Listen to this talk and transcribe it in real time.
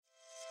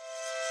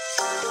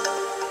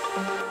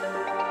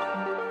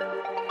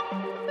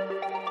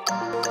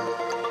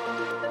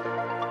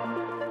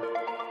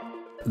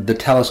The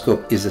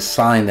telescope is a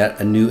sign that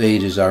a new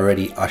age is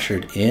already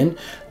ushered in.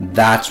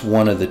 That's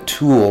one of the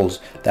tools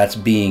that's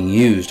being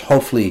used.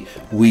 Hopefully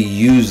we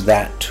use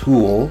that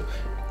tool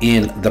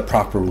in the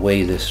proper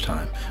way this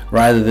time,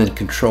 rather than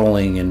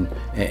controlling and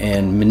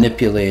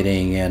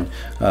manipulating and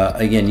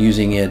again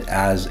using it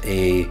as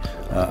a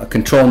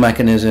control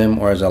mechanism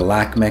or as a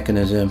lack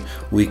mechanism.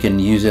 We can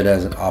use it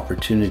as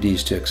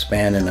opportunities to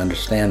expand and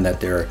understand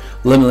that there are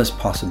limitless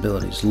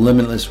possibilities,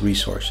 limitless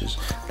resources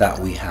that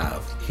we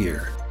have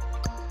here.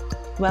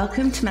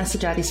 Welcome to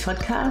Massajoti's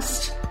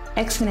podcast,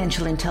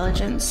 Exponential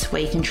Intelligence,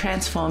 where you can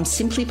transform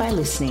simply by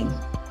listening.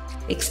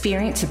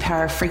 Experience the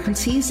power of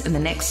frequencies and the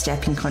next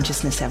step in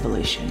consciousness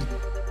evolution.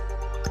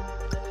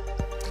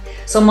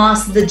 So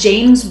Mas, the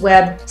James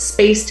Webb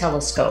Space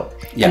Telescope,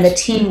 yes, and the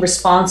team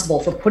responsible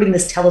for putting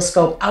this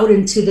telescope out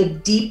into the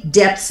deep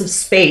depths of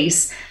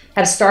space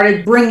have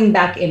started bringing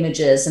back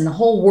images, and the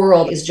whole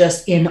world is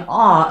just in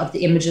awe of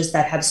the images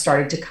that have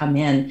started to come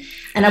in.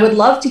 And I would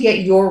love to get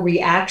your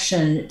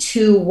reaction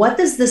to what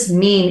does this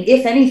mean,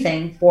 if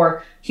anything,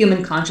 for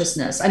human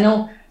consciousness? I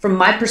know from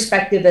my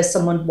perspective as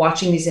someone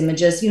watching these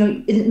images,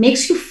 it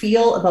makes you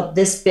feel about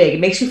this big. It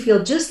makes you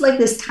feel just like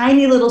this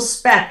tiny little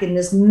speck in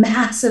this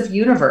massive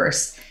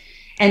universe.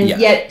 And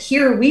yet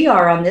here we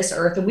are on this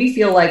earth and we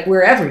feel like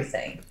we're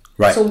everything.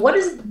 Right. So what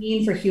does it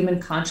mean for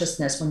human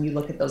consciousness when you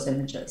look at those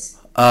images?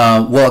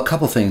 Well, a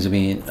couple things.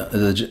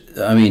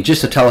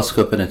 Just the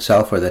telescope in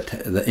itself, or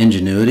the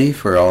ingenuity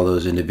for all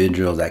those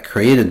individuals that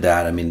created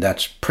that.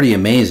 That's pretty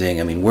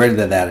amazing. Where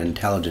did that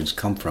intelligence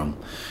come from?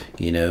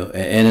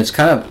 And it's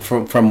kind of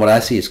from what I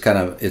see, it's kind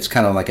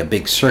of like a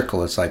big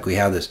circle. It's like we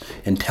have this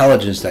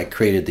intelligence that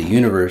created the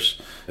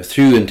universe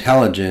through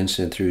intelligence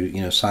and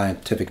through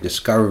scientific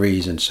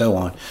discoveries and so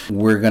on.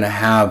 We're going to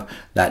have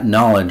that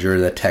knowledge or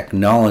the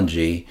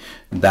technology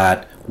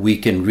that we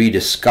can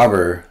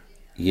rediscover.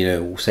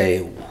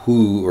 Say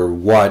who or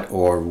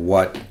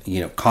what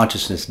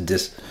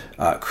consciousness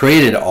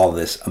created all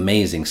this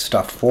amazing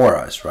stuff for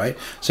us, right?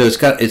 So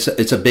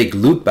it's a big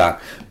loop back,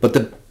 but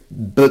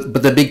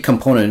the big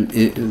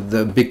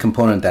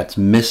component that's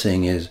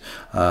missing is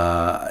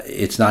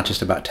it's not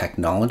just about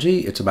technology,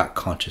 it's about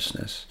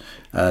consciousness.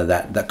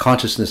 That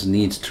consciousness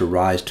needs to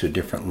rise to a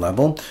different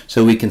level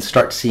so we can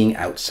start seeing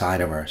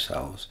outside of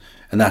ourselves.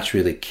 And that's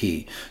really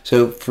key.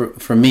 So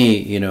for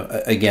me,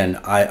 again,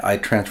 I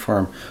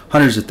transform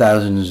hundreds of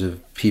thousands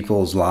of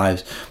people's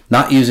lives,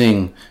 not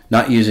using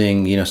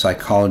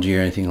psychology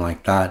or anything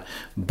like that,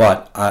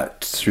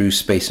 but through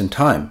space and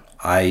time.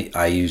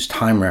 I use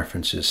time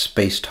references,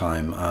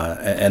 space-time,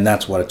 and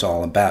that's what it's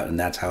all about, and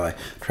that's how I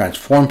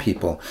transform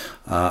people.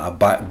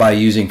 By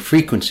using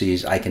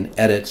frequencies, I can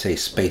edit, say,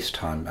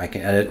 space-time. I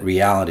can edit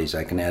realities.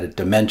 I can edit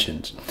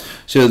dimensions.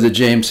 So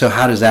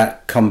how does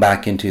that come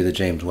back into the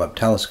James Webb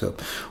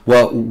Telescope?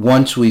 Well,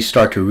 once we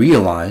start to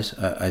realize,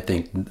 I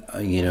think,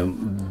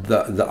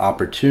 the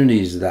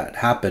opportunities that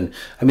happen.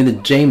 The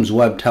James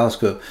Webb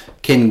Telescope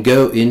can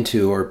go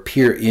into or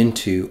peer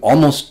into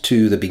almost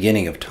to the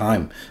beginning of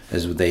time,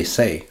 as they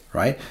say,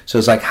 right? So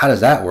it's like, how does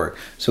that work?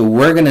 So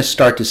we're going to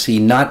start to see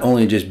not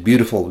only just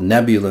beautiful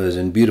nebulas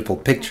and beautiful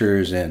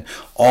pictures and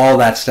all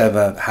that stuff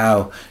of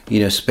how,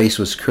 space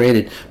was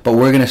created, but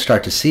we're going to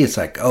start to see, it's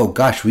like, oh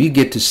gosh, we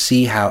get to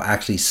see how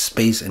actually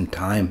space and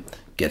time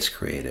gets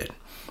created,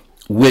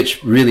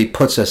 which really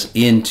puts us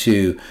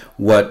into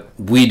what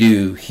we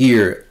do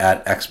here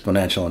at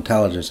Exponential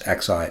Intelligence,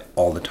 XI,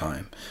 all the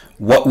time.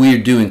 What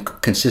we're doing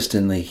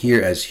consistently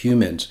here as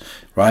humans,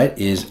 right,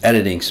 is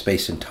editing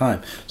space and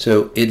time.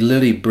 So it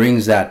literally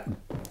brings that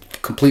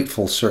complete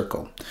full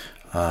circle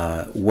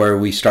where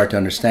we start to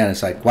understand,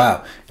 it's like,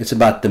 wow, it's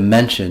about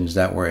dimensions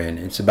that we're in.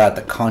 It's about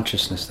the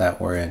consciousness that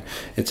we're in.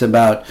 It's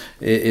about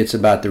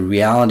the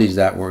realities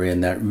that we're in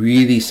that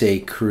really,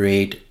 say,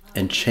 create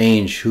and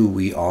change who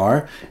we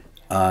are.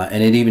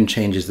 And it even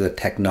changes the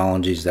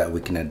technologies that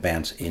we can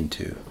advance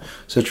into.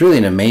 So it's really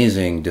an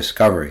amazing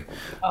discovery.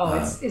 Oh,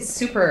 it's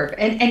superb.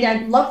 And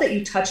I love that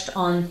you touched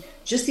on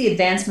just the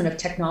advancement of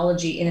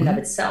technology in and of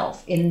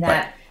itself, in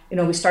that,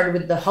 we started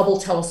with the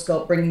Hubble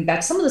telescope bringing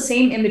back some of the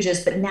same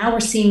images, but now we're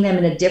seeing them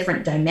in a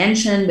different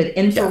dimension with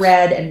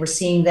infrared, and we're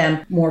seeing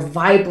them more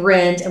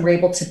vibrant, and we're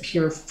able to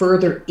peer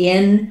further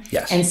in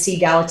and see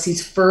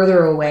galaxies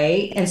further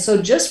away. And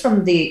so just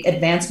from the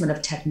advancement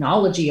of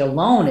technology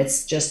alone,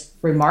 it's just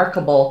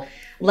remarkable,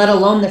 let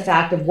alone the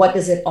fact of what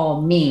does it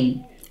all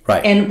mean.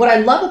 Right. And what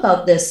I love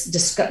about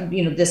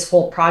this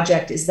whole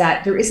project is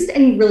that there isn't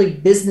any really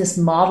business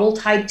model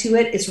tied to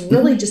it. It's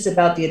really just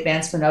about the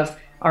advancement of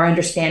our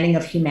understanding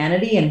of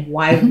humanity and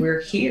why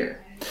we're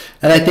here.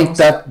 And I think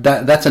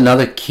that's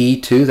another key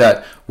too,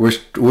 that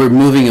we're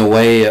moving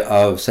away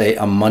of, say,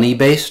 a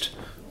money-based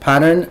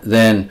pattern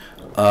than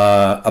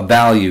a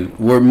value.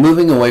 We're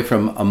moving away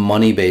from a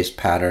money-based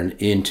pattern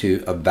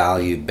into a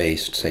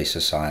value-based, say,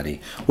 society,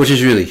 which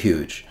is really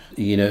huge.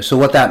 So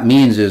what that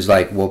means is,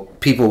 like, well,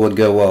 people would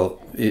go, well,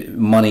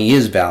 money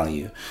is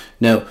value.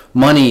 No,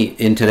 money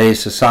in today's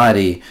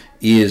society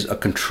is a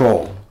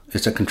control.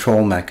 It's a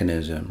control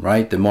mechanism,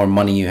 right? The more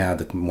money you have,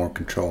 the more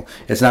control.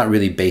 It's not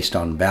really based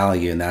on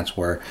value, and that's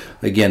where,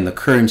 again, the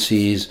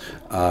currencies,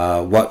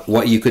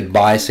 what you could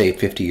buy, say,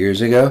 50 years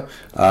ago,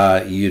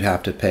 you'd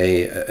have to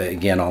pay,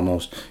 again,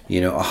 almost,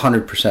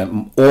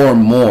 100% or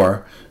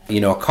more.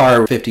 A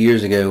car 50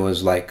 years ago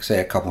was like, say,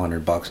 a couple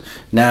 $100.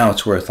 Now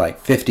it's worth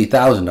like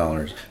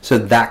 $50,000. So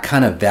that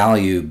kind of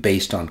value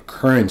based on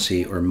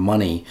currency or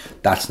money,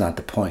 that's not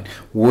the point.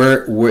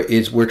 We're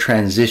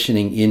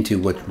transitioning into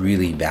what's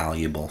really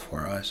valuable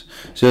for us.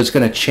 So it's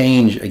going to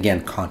change,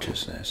 again,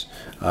 consciousness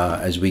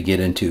as we get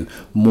into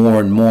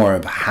more and more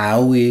of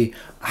how we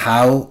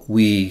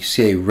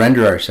say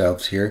render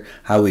ourselves here,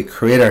 how we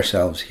create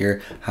ourselves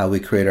here, how we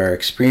create our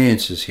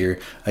experiences here.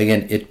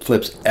 Again, it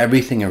flips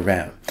everything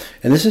around.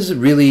 And this is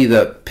really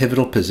the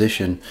pivotal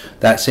position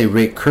that, say,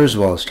 Ray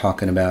Kurzweil is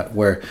talking about,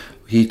 where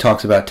he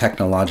talks about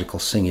technological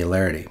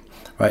singularity.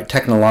 Right,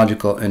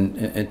 technological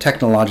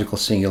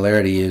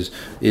singularity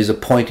is a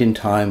point in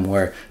time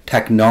where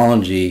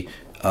technology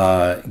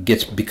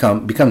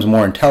becomes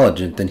more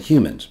intelligent than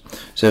humans.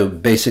 So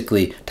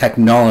basically,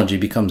 technology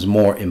becomes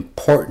more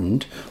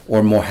important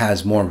or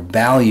has more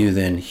value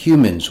than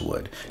humans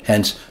would.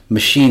 Hence,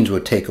 machines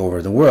would take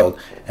over the world,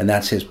 and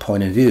that's his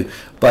point of view.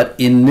 But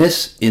in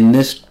this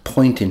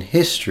point in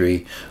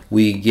history,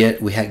 we get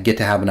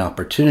to have an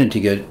opportunity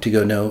to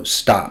go no,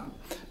 stop.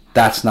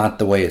 That's not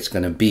the way it's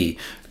going to be.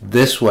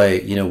 This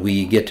way,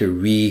 we get to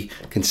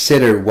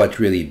reconsider what's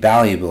really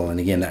valuable, and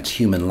again, that's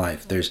human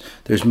life. There's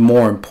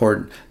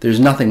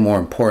nothing more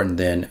important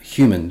than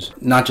humans,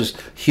 not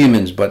just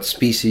humans, but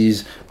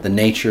species, the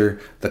nature,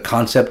 the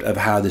concept of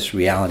how this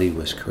reality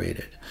was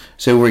created.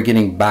 So we're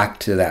getting back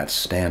to that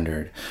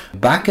standard.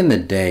 Back in the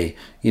day,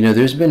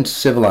 there's been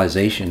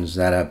civilizations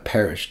that have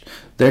perished.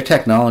 Their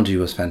technology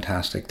was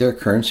fantastic. Their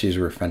currencies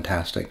were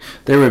fantastic.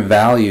 They were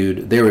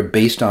valued. They were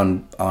based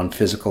on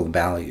physical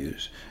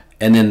values.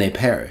 And then they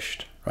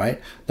perished,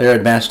 right? Their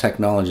advanced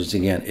technologies,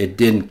 again, it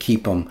didn't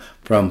keep them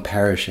from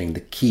perishing.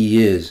 The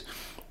key is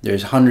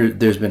there's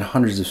been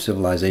hundreds of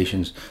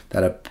civilizations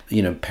that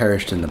have,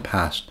 perished in the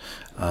past.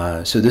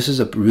 So this is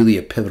really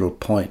a pivotal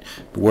point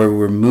where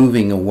we're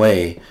moving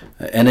away.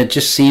 And it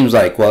just seems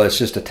like, well, it's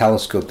just a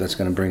telescope that's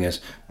going to bring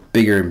us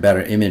bigger and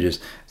better images.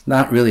 It's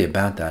not really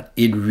about that.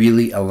 It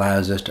really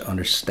allows us to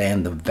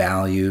understand the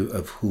value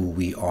of who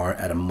we are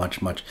at a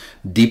much, much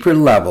deeper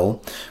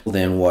level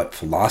than what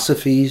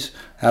philosophies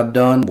have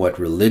done, what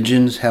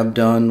religions have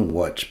done,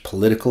 what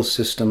political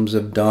systems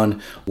have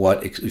done,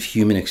 what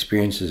human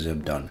experiences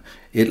have done.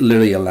 It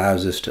literally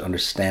allows us to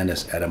understand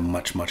us at a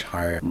much, much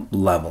higher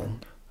level.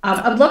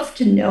 I'd love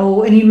to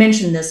know, and you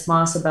mentioned this,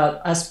 Mas,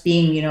 about us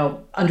being,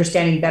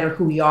 understanding better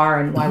who we are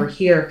and why we're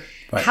here.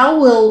 Right. How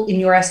will, in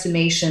your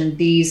estimation,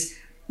 these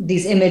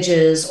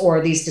images or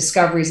these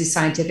discoveries, these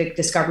scientific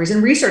discoveries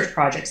and research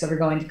projects that are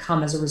going to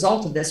come as a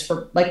result of this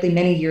for likely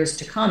many years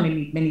to come,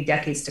 maybe many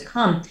decades to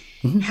come,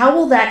 how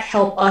will that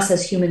help us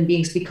as human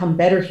beings become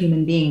better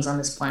human beings on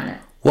this planet?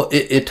 Well,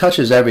 it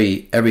touches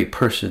every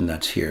person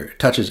that's here. It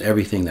touches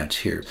everything that's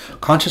here.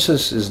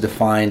 Consciousness is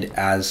defined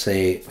as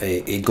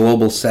a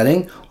global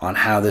setting on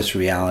how this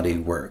reality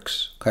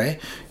works. Okay?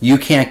 You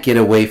can't get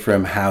away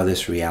from how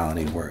this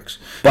reality works.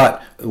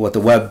 But what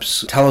the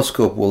Webb's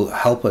telescope will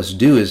help us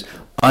do is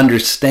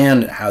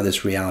understand how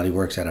this reality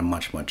works at a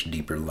much, much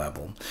deeper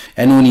level.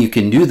 And when you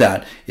can do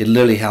that, it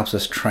literally helps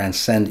us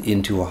transcend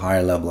into a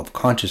higher level of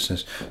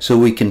consciousness so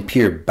we can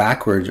peer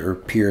backwards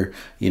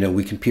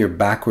we can peer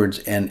backwards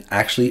and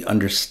actually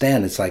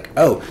understand. It's like,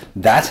 oh,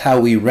 that's how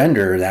we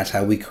render, that's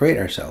how we create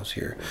ourselves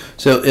here.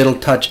 So it'll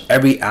touch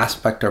every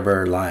aspect of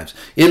our lives.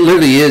 It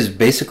literally is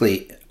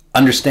basically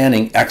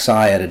understanding XI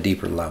at a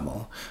deeper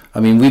level. I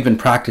mean, I've been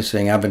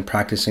practicing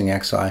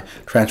XI,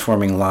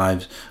 transforming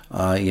lives,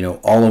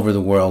 all over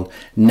the world.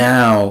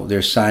 Now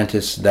there's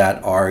scientists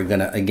that are going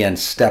to, again,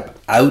 step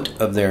out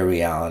of their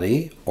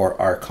reality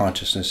or our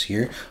consciousness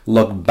here,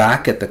 look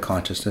back at the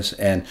consciousness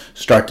and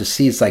start to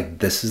see it's like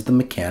this is the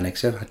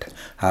mechanics of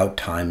how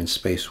time and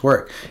space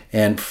work.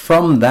 And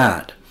from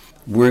that,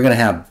 we're going to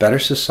have better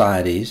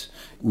societies.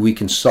 We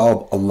can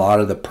solve a lot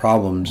of the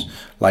problems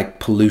like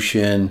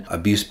pollution,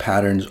 abuse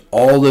patterns,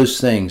 all those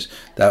things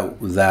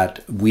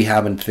that we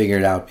haven't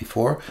figured out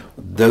before.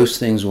 Those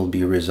things will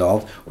be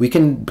resolved. We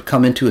can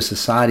come into a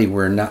society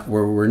where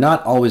we're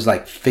not always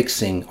like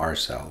fixing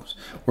ourselves.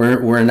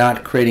 We're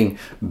not creating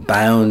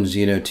bounds,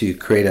 to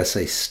create us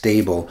a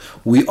stable.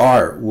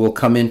 We'll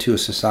come into a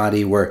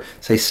society where,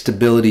 say,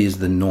 stability is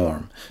the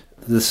norm.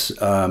 This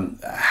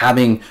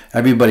having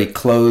everybody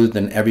clothed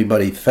and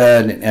everybody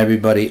fed and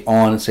everybody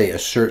on, say, a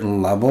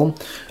certain level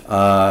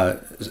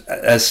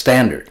as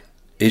standard.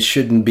 It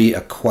shouldn't be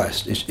a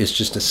quest. It's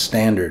just a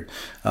standard.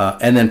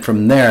 And then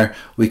from there,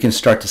 we can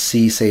start to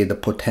see, say, the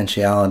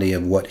potentiality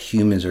of what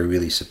humans are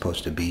really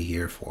supposed to be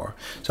here for.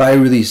 So I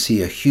really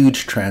see a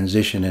huge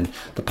transition in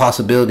the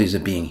possibilities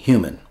of being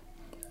human.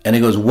 And it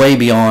goes way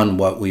beyond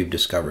what we've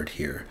discovered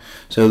here.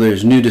 So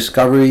there's new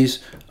discoveries,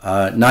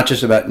 not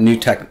just about new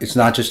tech. It's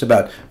not just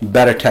about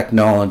better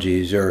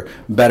technologies or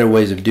better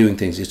ways of doing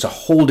things. It's a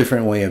whole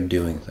different way of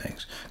doing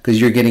things, because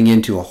you're getting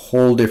into a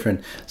whole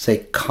different,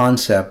 say,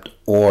 concept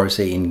or,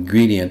 say,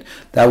 ingredient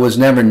that was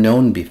never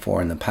known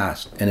before in the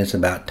past. And it's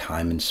about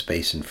time and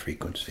space and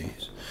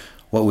frequencies.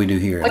 What we do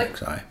here at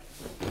XI.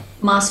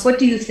 Mas, what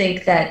do you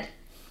think that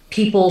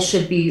people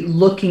should be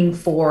looking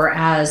for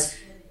as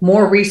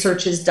more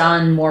research is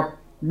done, more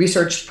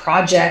research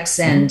projects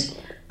and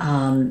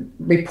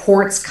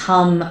reports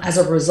come as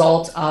a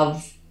result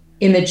of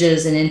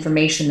images and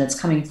information that's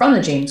coming from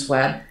the James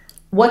Webb?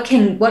 What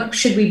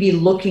should we be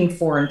looking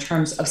for in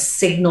terms of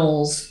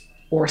signals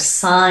or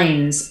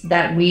signs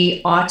that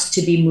we ought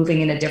to be moving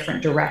in a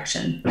different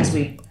direction as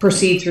we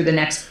proceed through the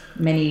next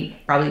many,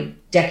 probably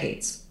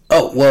decades?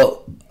 Oh,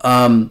 well,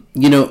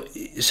 you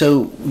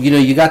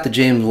got the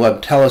James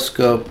Webb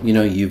Telescope,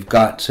 you've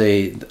got,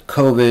 say,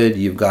 COVID,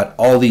 you've got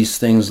all these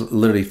things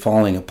literally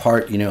falling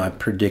apart. I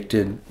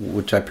predicted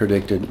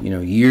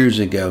years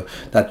ago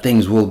that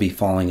things will be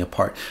falling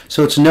apart.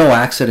 So it's no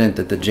accident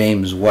that the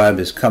James Webb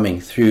is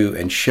coming through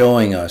and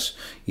showing us,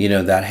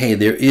 that, hey,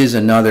 there is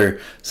another,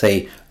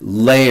 say,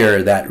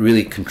 layer that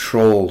really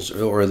controls,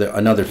 or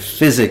another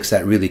physics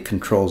that really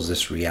controls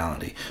this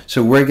reality.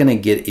 So we're going to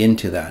get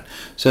into that.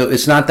 So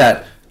it's not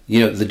that,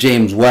 the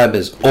James Webb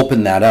has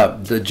opened that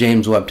up. The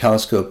James Webb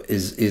Telescope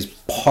is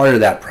part of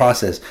that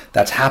process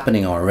that's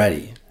happening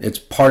already. It's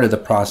part of the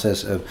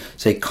process of,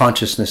 say,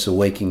 consciousness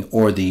awakening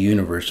or the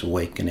universe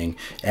awakening.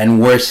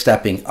 And we're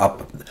stepping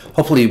up.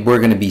 Hopefully we're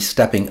going to be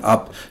stepping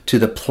up to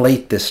the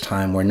plate this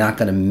time. We're not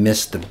going to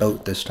miss the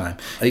boat this time.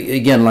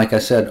 Again, like I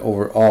said,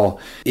 overall,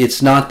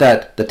 it's not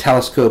that the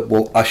telescope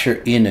will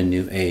usher in a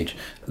new age.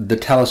 The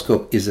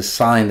telescope is a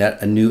sign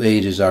that a new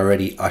age is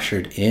already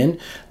ushered in.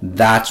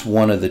 That's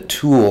one of the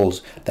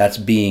tools that's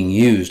being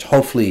used.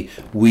 Hopefully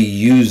we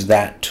use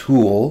that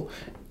tool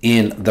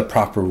in the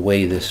proper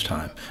way this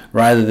time,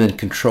 rather than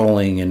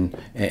controlling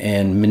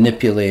and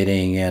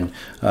manipulating and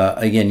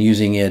again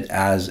using it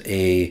as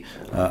a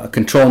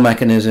control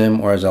mechanism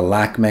or as a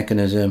lack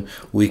mechanism.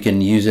 We can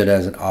use it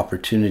as an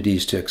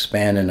opportunities to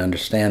expand and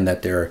understand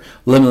that there are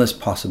limitless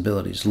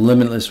possibilities,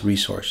 limitless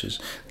resources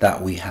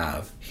that we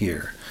have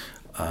here.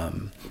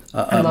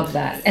 I love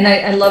that, and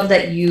I love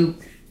that you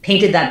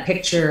painted that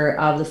picture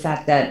of the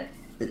fact that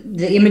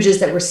the images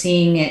that we're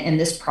seeing in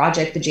this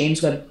project, the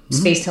James Webb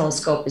Space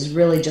Telescope, is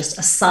really just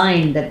a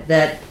sign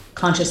that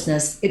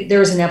consciousness,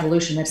 there is an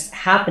evolution that's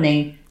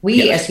happening.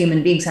 We as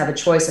human beings have a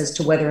choice as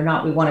to whether or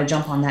not we want to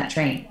jump on that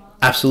train.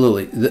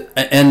 Absolutely.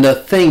 And the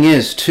thing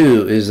is,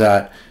 too, is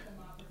that,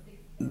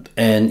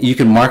 and you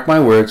can mark my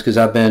words, because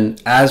I've been,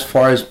 as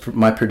far as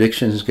my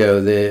predictions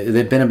go,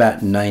 they've been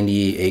about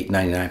 98,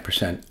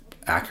 99%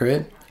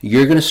 accurate.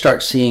 You're going to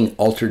start seeing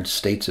altered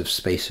states of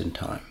space and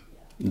time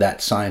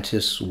that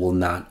scientists will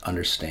not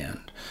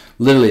understand.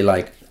 Literally,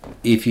 like,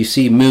 if you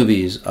see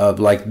movies of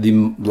like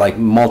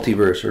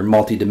multiverse or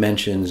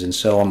multi-dimensions and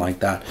so on like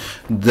that,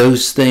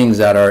 those things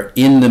that are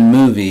in the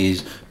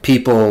movies,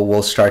 people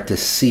will start to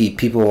see,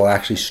 people will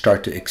actually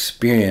start to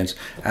experience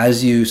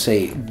as you,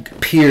 say,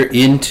 peer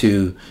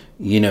into,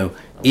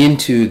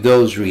 into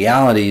those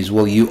realities.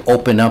 Will you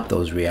open up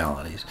those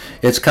realities?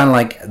 It's kind of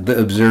like the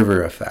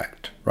observer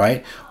effect,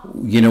 right?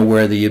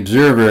 Where the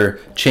observer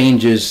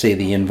changes, say,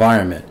 the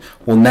environment.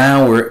 Well,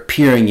 now we're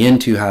peering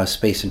into how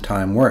space and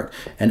time work.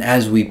 And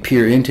as we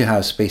peer into how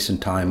space and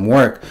time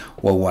work,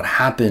 well, what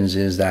happens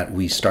is that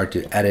we start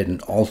to edit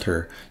and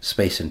alter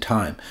space and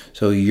time.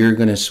 So we're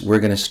going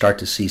to start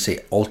to see, say,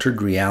 altered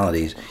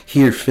realities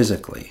here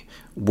physically,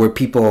 where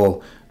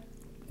people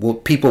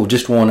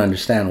just won't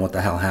understand what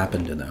the hell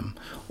happened to them,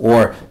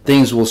 or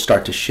things will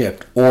start to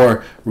shift,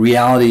 or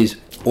realities,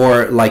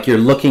 or like you're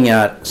looking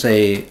at,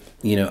 say,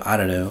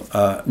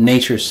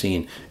 nature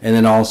scene, and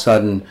then all of a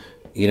sudden,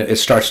 it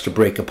starts to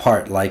break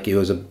apart like it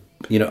was a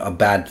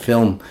bad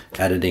film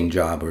editing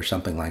job or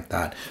something like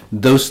that.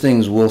 Those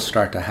things will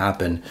start to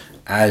happen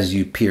as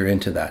you peer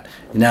into that.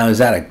 Now, is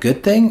that a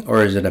good thing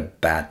or is it a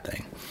bad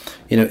thing?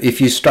 If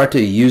you start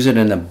to use it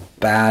in a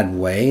bad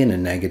way, in a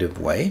negative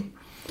way,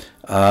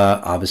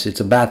 obviously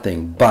it's a bad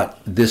thing. But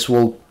this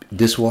will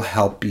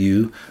help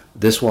you.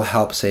 This will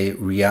help,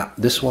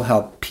 this will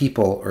help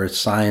people or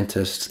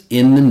scientists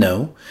in the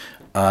know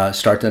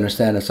start to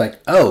understand. It's like,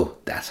 oh,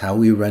 that's how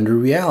we render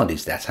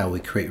realities. That's how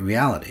we create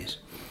realities.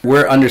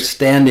 We're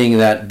understanding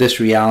that this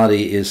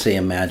reality is, say,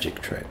 a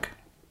magic trick.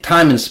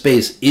 Time and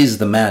space is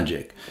the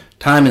magic.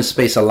 Time and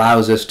space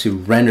allows us to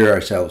render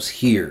ourselves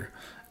here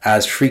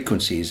as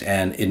frequencies,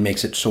 and it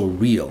makes it so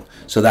real.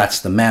 So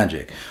that's the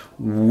magic.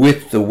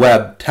 With the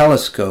Webb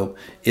telescope,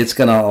 it's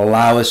going to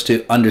allow us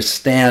to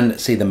understand,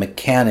 say, the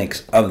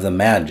mechanics of the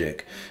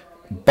magic.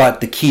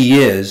 But the key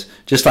is,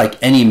 just like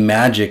any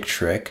magic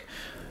trick,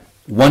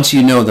 once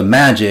you know the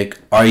magic,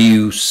 are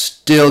you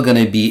still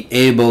going to be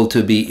able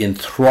to be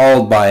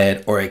enthralled by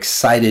it or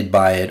excited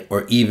by it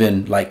or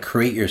even like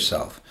create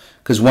yourself?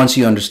 Because once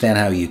you understand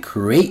how you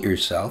create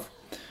yourself,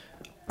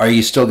 are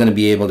you still going to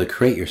be able to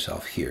create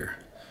yourself here?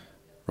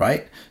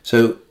 right?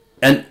 So,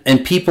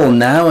 and people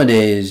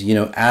nowadays,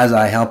 as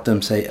I help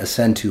them say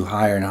ascend to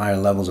higher and higher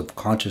levels of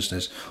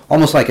consciousness,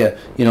 almost like a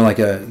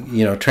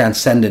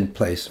transcendent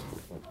place,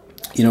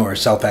 or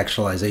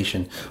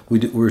self-actualization.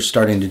 We're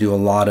starting to do a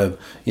lot of,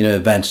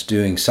 events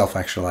doing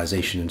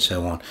self-actualization and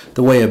so on,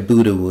 the way a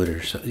Buddha would,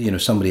 or,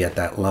 somebody at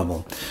that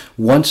level.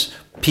 Once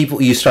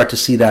you start to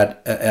see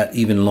that at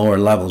even lower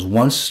levels,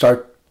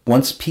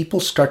 once people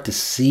start to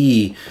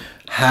see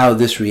how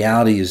this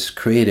reality is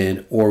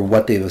created or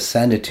what they've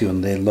ascended to,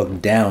 and they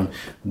look down,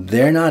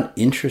 they're not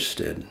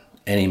interested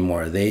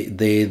anymore.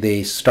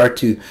 They start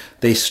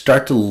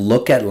to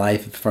look at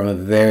life from a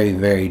very,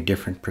 very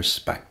different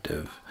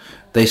perspective.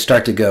 They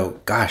start to go,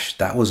 gosh,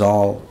 that was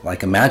all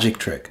like a magic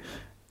trick.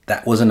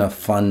 That wasn't a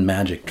fun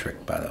magic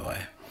trick, by the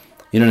way.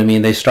 You know what I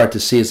mean? They start to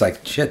see, it's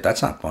like, shit,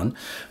 that's not fun.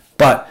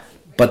 But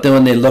then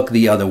when they look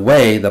the other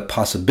way, the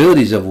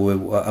possibilities of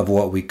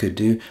what we could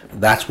do,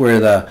 that's where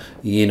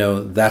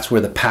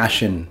the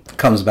passion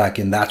comes back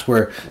in. That's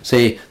where,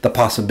 say, the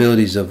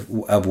possibilities of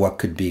what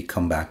could be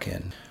come back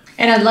in.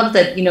 And I love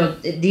that,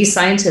 these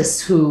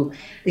scientists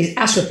these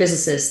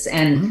astrophysicists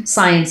and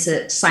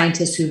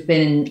scientists who've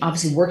been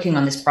obviously working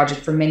on this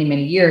project for many,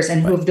 many years,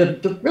 and who have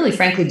really,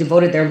 frankly,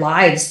 devoted their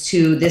lives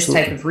to this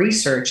type of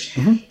research,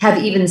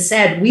 have even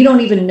said, we don't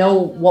even know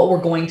what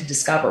we're going to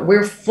discover.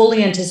 We're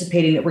fully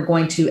anticipating that we're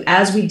going to,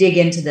 as we dig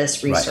into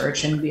this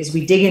research and as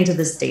we dig into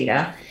this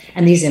data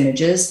and these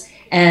images,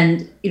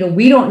 and,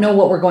 we don't know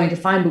what we're going to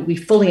find, but we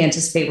fully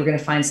anticipate we're going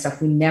to find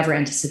stuff we never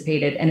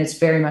anticipated. And it's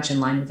very much in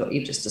line with what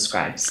you've just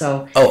described.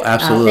 So,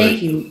 absolutely.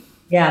 Thank you.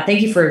 Yeah,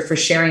 thank you for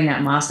sharing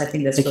that, Mas. I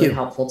think that's really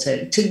helpful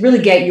to really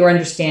get your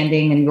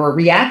understanding and your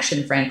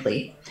reaction,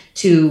 frankly,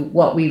 to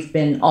what we've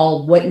been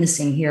all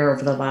witnessing here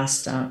over the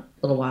last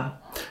little while.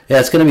 Yeah,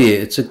 it's going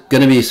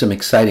to be some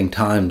exciting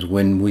times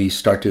when we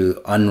start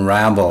to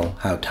unravel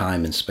how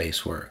time and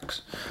space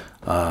works.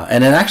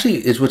 And it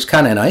actually is what's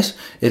kind of nice.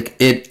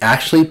 It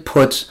actually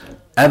puts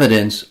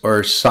evidence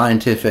or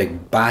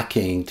scientific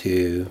backing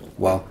to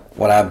what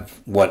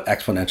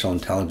exponential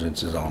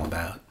intelligence is all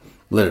about.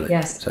 Literally.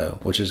 Yes. So,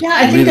 which is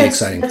I think really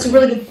exciting. That's a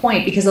really good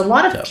point, because a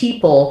lot of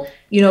people,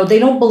 they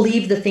don't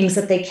believe the things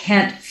that they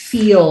can't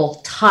feel,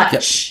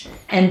 touch,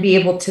 and be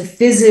able to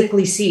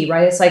physically see,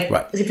 right? It's like,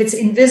 if it's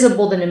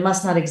invisible, then it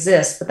must not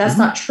exist. But that's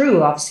not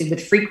true. Obviously,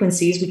 with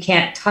frequencies, we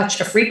can't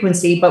touch a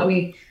frequency, but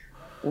we,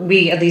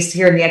 at least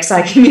here in the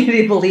XI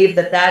community, believe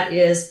that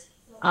is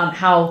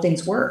how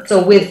things work.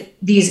 So with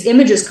these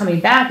images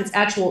coming back, it's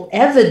actual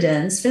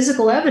evidence,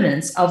 physical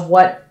evidence of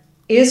what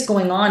is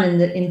going on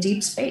in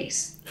deep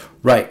space.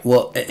 Right.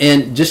 Well,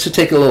 and just to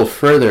take a little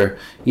further,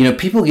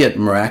 people get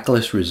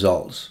miraculous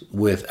results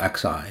with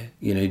XI,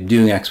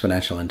 doing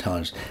exponential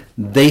intelligence.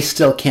 They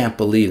still can't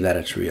believe that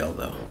it's real,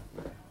 though.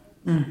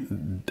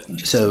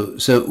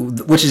 So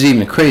which is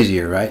even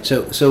crazier, right?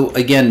 So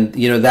again,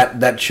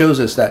 that shows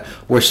us that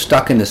we're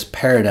stuck in this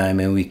paradigm,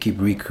 and we keep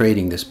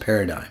recreating this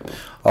paradigm.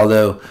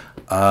 Although,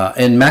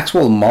 in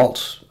Maxwell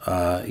Maltz,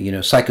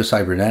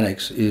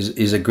 Psychocybernetics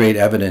is a great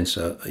evidence.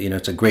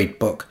 It's a great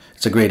book.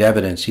 It's a great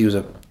evidence. He was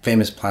a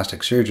famous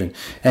plastic surgeon,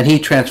 and he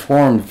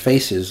transformed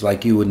faces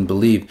like you wouldn't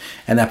believe.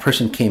 And that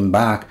person came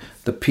back.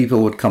 The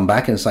people would come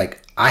back, and it's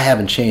like, I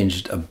haven't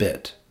changed a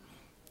bit.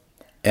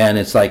 And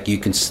it's like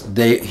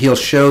he'll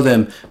show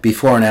them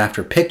before and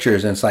after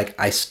pictures, and it's like,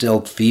 I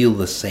still feel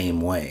the same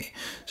way.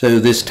 So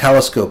this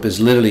telescope is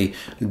literally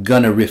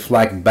going to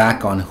reflect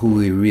back on who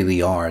we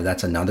really are.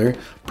 That's another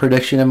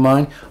prediction of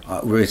mine,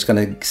 where it's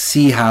going to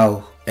see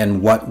how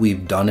and what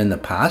we've done in the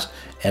past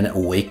and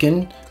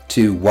awaken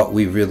to what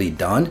we've really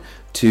done,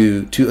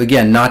 to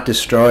again, not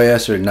destroy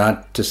us, or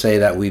not to say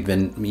that we've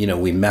been,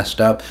 we messed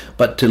up,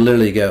 but to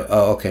literally go,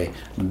 oh, okay,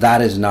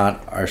 that is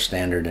not our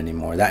standard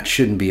anymore. That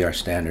shouldn't be our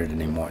standard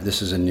anymore.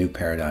 This is a new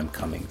paradigm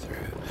coming through.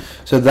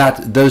 So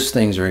those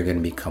things are going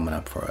to be coming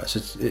up for us.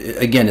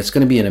 It's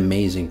going to be an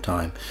amazing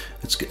time.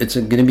 It's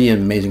going to be an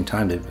amazing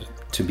time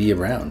to be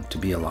around, to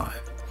be alive.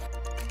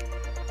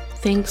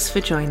 Thanks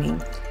for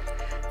joining.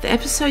 The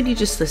episode you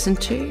just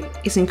listened to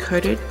is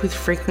encoded with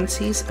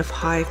frequencies of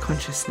higher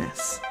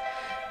consciousness.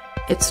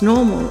 It's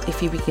normal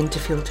if you begin to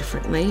feel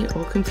differently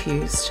or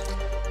confused.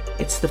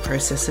 It's the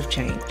process of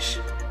change.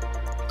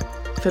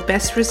 For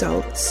best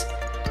results,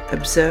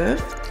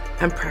 observe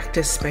and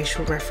practice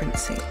spatial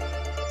referencing.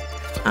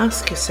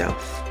 Ask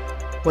yourself,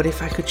 what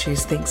if I could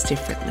choose things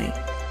differently?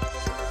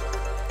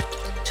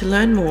 To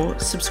learn more,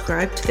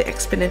 subscribe to the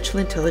Exponential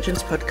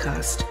Intelligence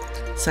podcast,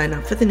 sign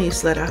up for the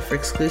newsletter for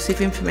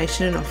exclusive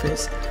information and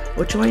offers,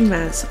 or join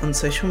Maz on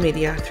social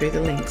media through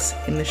the links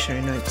in the show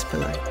notes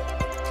below.